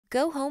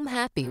Go home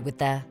happy with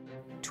the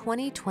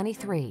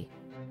 2023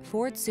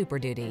 Ford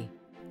SuperDuty.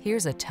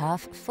 Here's a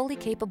tough, fully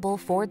capable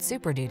Ford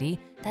SuperDuty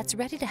that's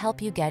ready to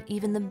help you get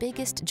even the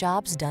biggest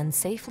jobs done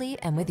safely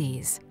and with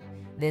ease.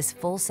 This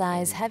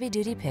full-size,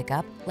 heavy-duty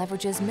pickup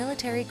leverages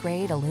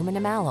military-grade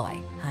aluminum alloy,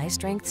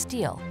 high-strength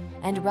steel,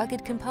 and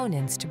rugged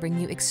components to bring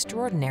you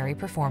extraordinary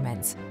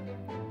performance.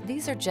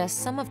 These are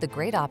just some of the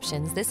great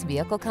options this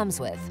vehicle comes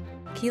with: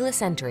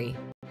 keyless entry,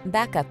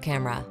 backup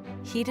camera,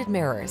 heated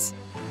mirrors,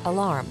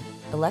 alarm,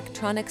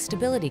 electronic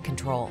stability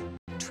control,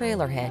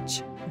 trailer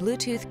hitch,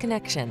 Bluetooth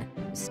connection,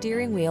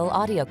 steering wheel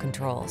audio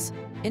controls,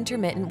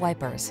 intermittent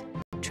wipers,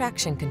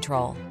 traction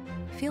control.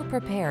 Feel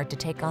prepared to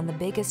take on the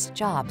biggest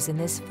jobs in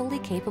this fully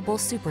capable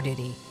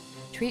SuperDuty.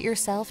 Treat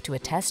yourself to a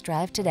test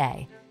drive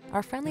today.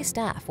 Our friendly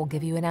staff will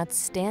give you an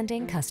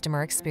outstanding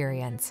customer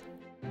experience.